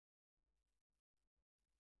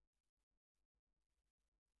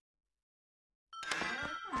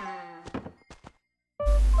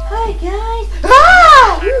guys!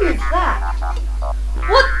 Ah! Who is that?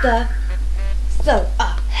 What the? So,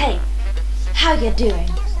 hey, how you doing?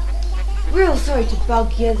 Real sorry to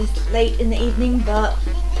bug you this late in the evening, but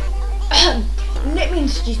let me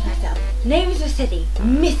introduce myself. Name is Rossetti,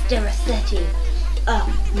 Mr. Rossetti.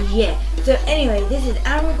 Yeah. So anyway, this is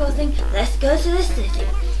Animal Crossing. Let's go to the city.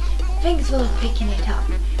 Thanks for picking it up.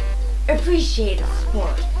 Appreciate the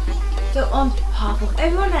support. So on behalf of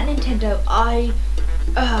everyone at Nintendo,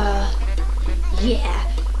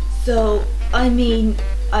 yeah. So,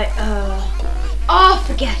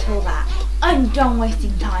 forget all that. I'm done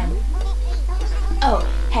wasting time. Oh,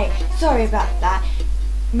 hey, sorry about that.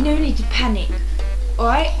 No need to panic,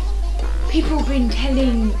 alright? People have been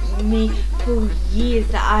telling me for years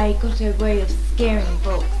that I got a way of scaring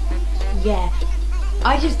folks. Yeah,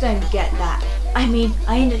 I just don't get that. I mean,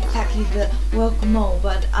 I ain't exactly the welcome mole,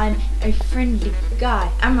 but I'm a friendly guy.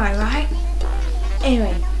 Am I right?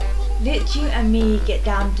 Anyway, let you and me get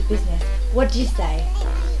down to business. What do you say?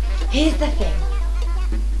 Here's the thing.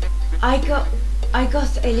 I got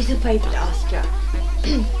a little favour to ask you.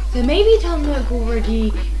 So maybe Tom Nook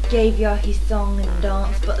already gave you his song and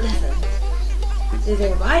dance, but listen. There's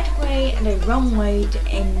a right way and a wrong way to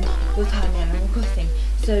end your time in Animal Crossing.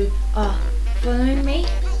 So, following me?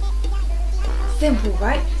 Simple,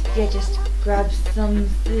 right? Yeah, just grab some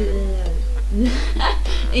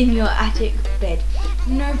in your attic bed.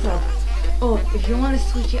 No problem. Or if you want to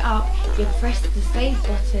switch it up, you press the save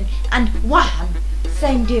button and wham!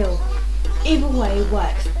 Same deal. Either way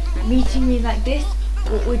works. Meeting me like this,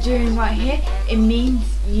 what we're doing right here, it means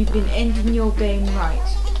you've been ending your game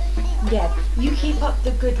right. Yeah, you keep up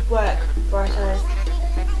the good work, Bright Eyes.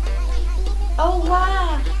 Oh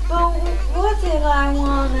wow, but what if I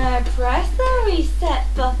wanna press the reset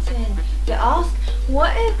button? To ask,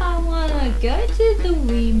 what if I wanna go to the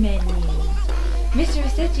Wii menu? Mr.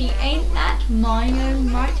 Rossetti, ain't that my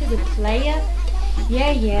own right as a player?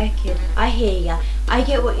 Yeah, kid, I hear ya. I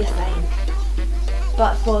get what you're saying.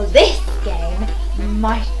 But for this game,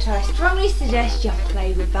 might I strongly suggest you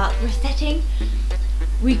play without resetting?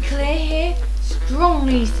 We clear here,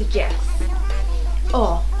 strongly suggest.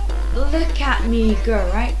 Oh, look at me go,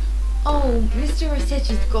 right? Oh, Mr.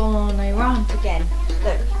 Rossetti's gone on a rant again.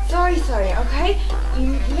 Look, sorry, okay?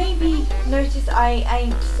 You maybe notice I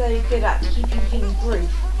ain't so good at keeping things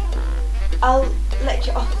brief. I'll let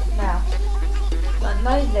you off now. But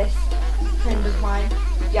know this, friend of mine,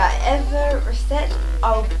 yeah, ever reset,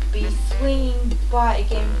 I'll be swinging by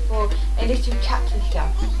again for a little chat with you.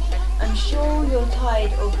 I'm sure you're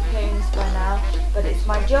tired of hearing this by now, but it's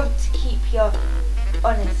my job to keep you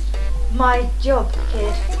honest. My job,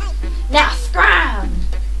 kid. Now scram!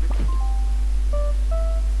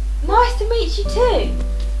 Nice to meet you too.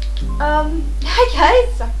 Hey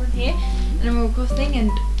guys, Saffron here, and I'm recording,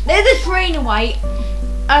 and there's a train away.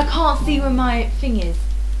 I can't see where my thing is.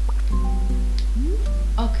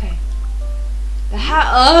 Okay. The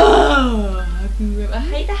happy room. I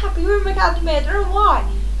hate the happy room academy. I don't know why.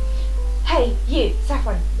 Hey, you,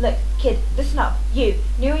 Saffron. Look, kid, listen up. You,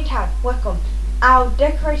 new in town. Welcome. Our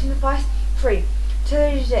decorating advice, free.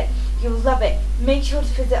 Totally legit. You'll love it. Make sure to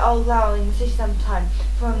visit Old Lowell in the city sometime.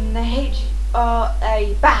 From the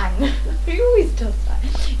HRA bang. He always does that.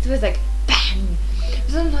 It's always like bang.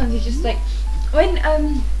 Sometimes it's just like when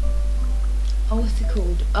what's it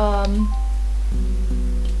called?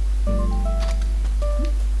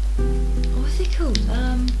 What's it called?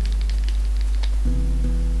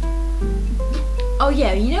 Oh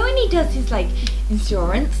yeah, you know when he does his like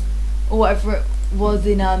insurance or whatever it was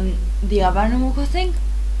in the other Animal Crossing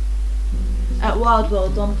at Wild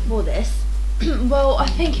World on before this. Well, I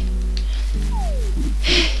think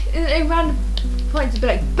in random points it'd be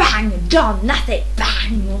like bang, done, that's it,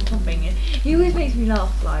 bang, or something. He always makes me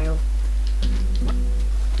laugh, Lyle.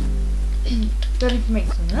 But if it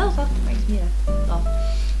makes someone else laugh, it makes me laugh.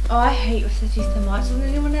 Oh, I hate Rossetti so much than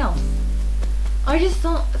anyone else. I just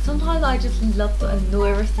sometimes I just love to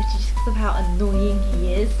annoy Rossetti just because of how annoying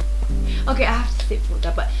he is. Okay, I have to sit for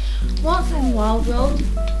that, but once in Wild World,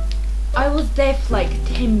 I was there for like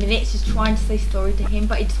 10 minutes just trying to say sorry to him,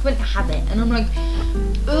 but he just wouldn't have it, and I'm like,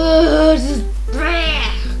 ugh, just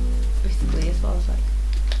basically that's what I was like.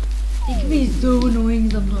 He can be so annoying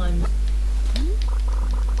sometimes.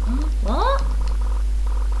 What?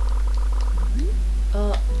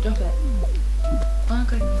 Drop it.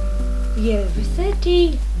 Okay. Yeah,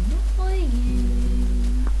 Rossetti.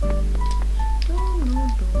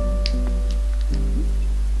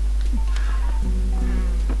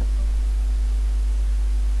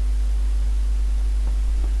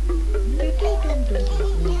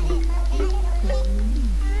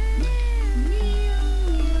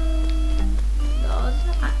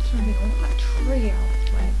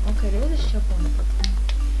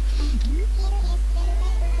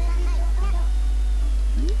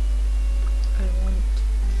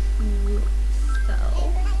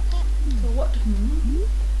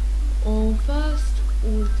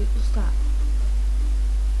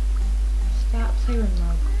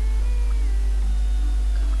 mug.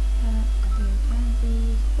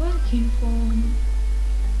 Working form.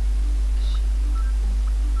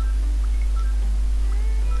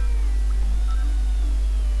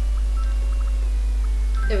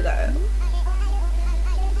 There we go.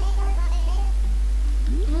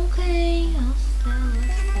 Okay, I'll sell.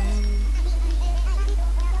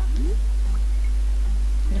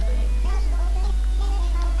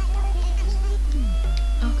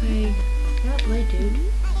 Okay, that way, dude.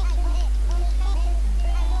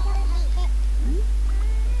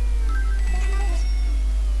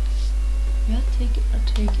 Yeah, I'll take it. I'll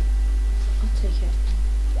take it. I'll take it.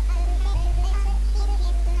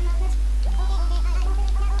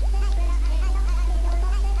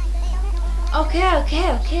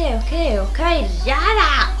 Okay, shut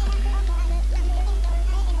up!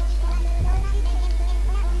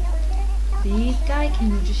 These guys, can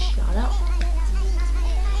you just shut up?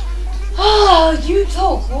 Oh, you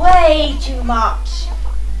talk way too much!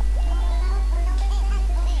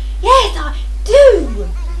 Yes, I do!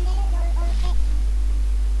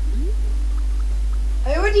 I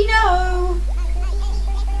already know!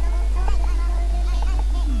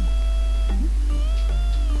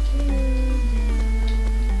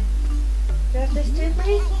 This too,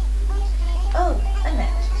 please? Oh, a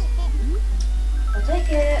net. I'll take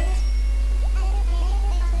it.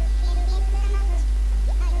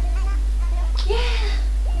 Yeah.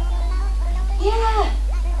 Yeah.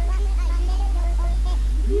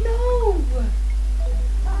 No.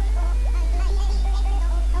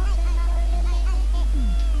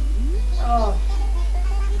 Oh.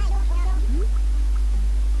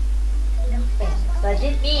 No thanks. I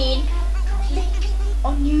didn't mean to click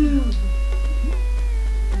on you.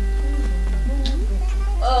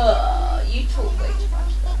 You talk way too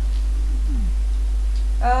much then.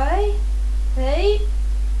 I hate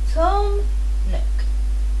Tom Nook.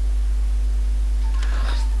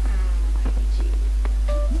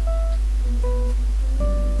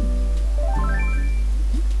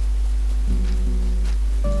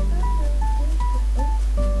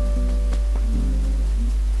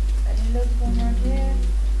 Any loads going around here?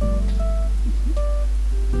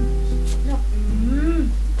 No.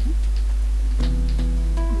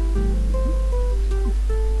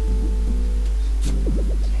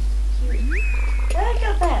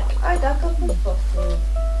 I got a couple of bottles.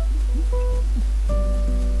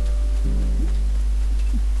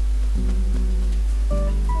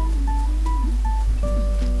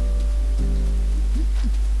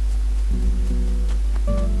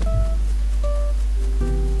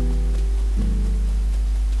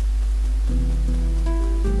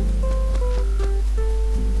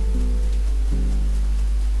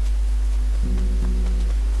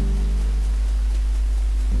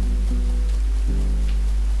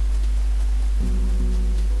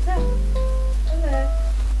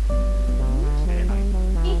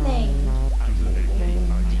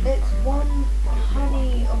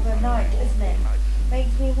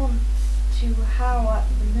 Makes me want to howl at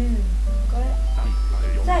the moon. Got it?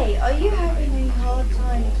 Say, are you having a hard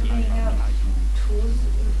time cleaning out tools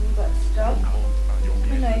with all that stuff?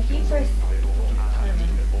 I know, if you press...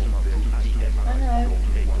 I know.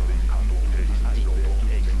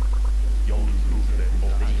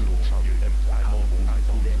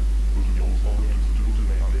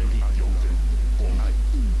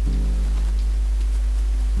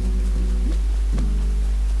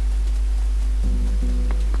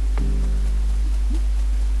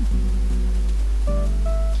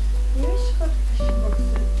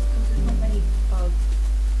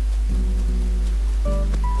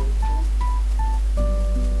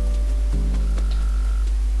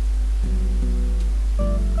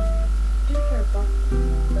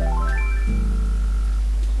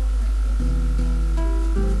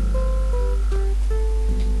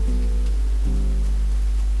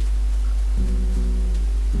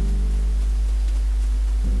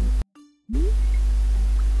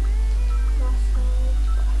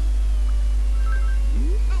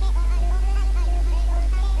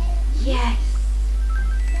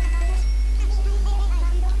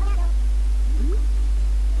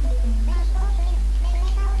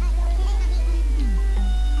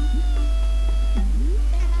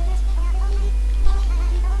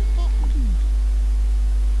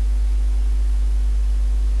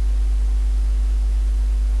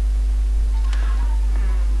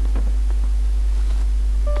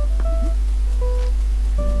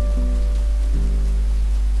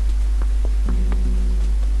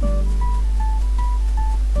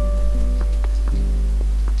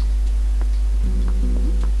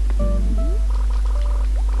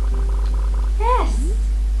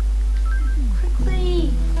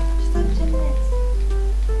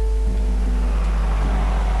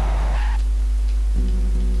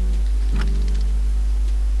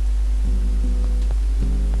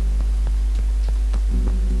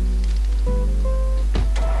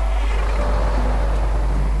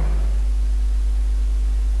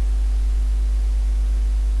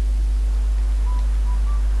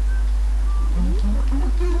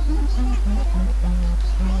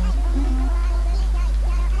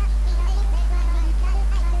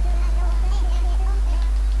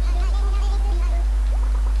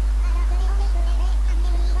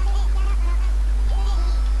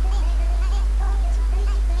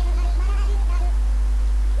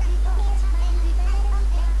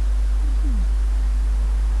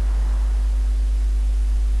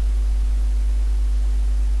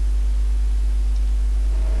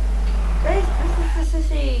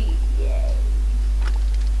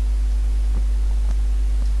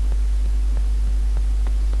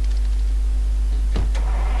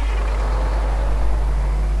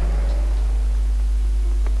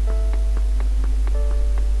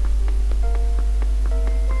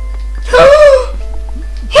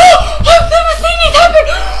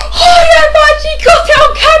 got it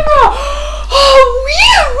on camera! Oh,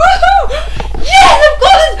 yeah! Woohoo! Yes, I've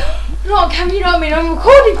got it! Not on camera, you know what I mean? I'm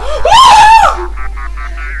recording. Woo!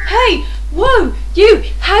 Hey, whoa, you!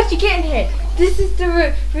 How'd you get in here? This is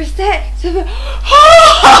the reset.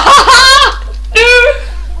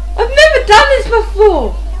 I've never done this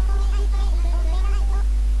before.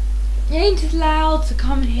 You ain't allowed to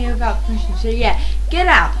come in here without permission. So yeah, get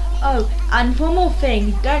out. Oh, and one more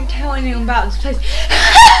thing, don't tell anyone about this place.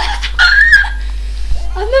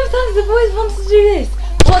 I've never done this, I've always wanted to do this.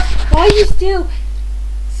 What? Why are you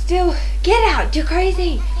still, get out, you're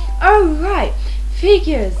crazy. Oh right,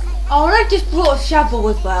 figures. Oh, and I just brought a shovel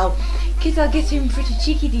as well. Kids are getting pretty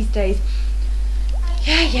cheeky these days.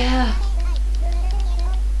 Yeah.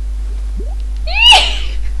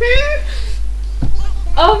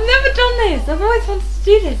 Oh, I've never done this. I've always wanted to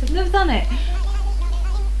do this. I've never done it.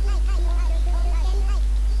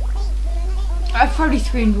 I've probably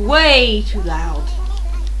screamed way too loud.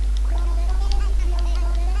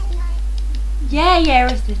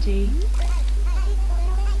 Yeah, City.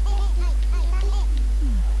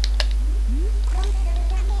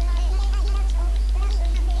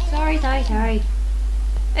 Sorry.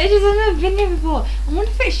 I just have never been here before. I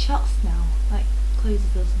wonder if it shuts now, like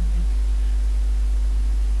closes or something.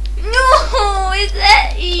 No, it's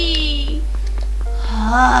Eddie.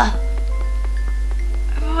 I've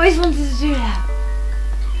always wanted to do that.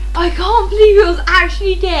 I can't believe it was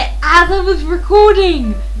actually there as I was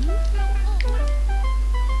recording.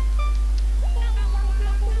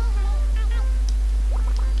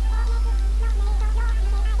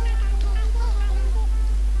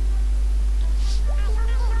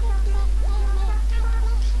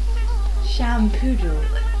 Shampoodle.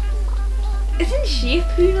 Isn't she a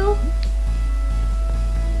poodle?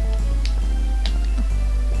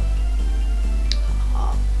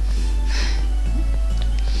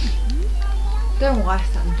 Don't know why I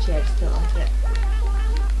sat in the chair, still like it.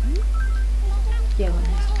 Yeah, one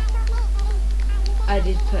hairstyle. I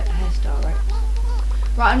did put hairstyle, right?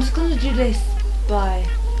 Right, I'm just gonna do this by,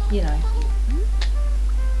 you know.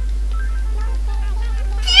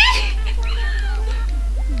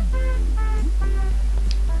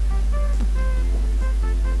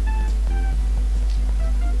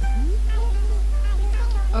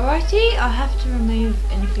 Alrighty, I have to remove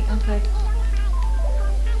anything. Okay.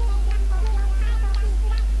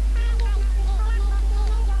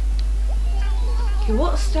 Okay,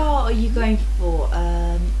 what style are you going for?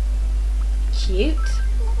 Cute?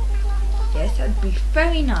 Yes, that would be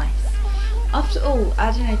very nice. After all,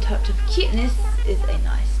 adding a touch of cuteness is a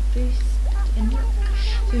nice boost in look.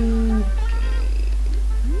 So,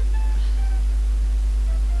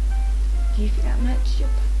 do you think that matches your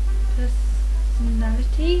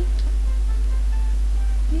personality?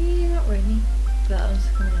 Yeah, not really, but I'm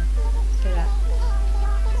just gonna say that.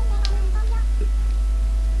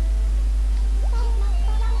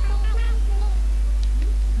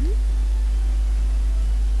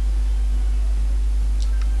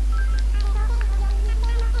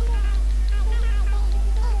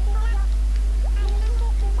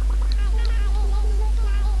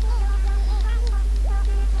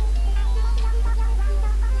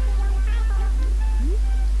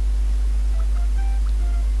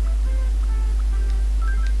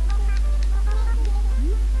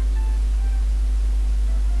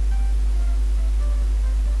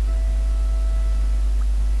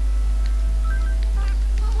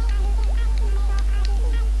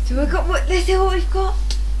 So we've got what? Let's see what we've got.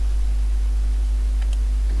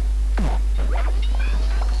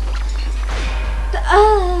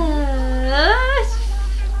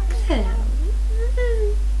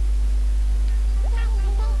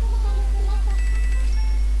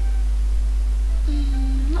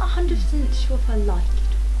 Not 100% sure if I like it.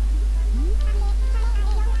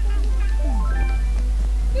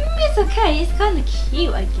 It's okay. It's kind of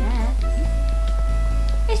cute, I guess.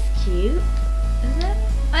 It's cute, isn't it?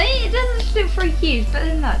 I mean, it doesn't look very huge, but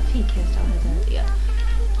then that pink hairstyle has earlier.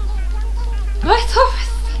 Right off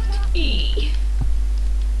City.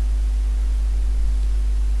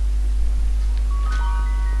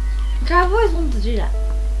 Okay, I've always wanted to do that.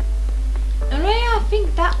 And really, I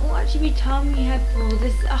think that will actually be time we had for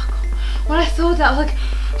this. Oh God. When I saw that, I was like,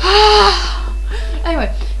 ah. Anyway,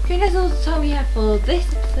 I think that's all the time we have for this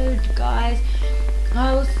episode, guys.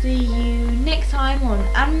 I will see you next time on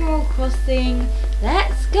Animal Crossing.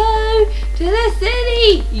 Let's go to the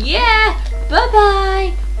city! Yeah! Bye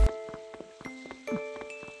bye!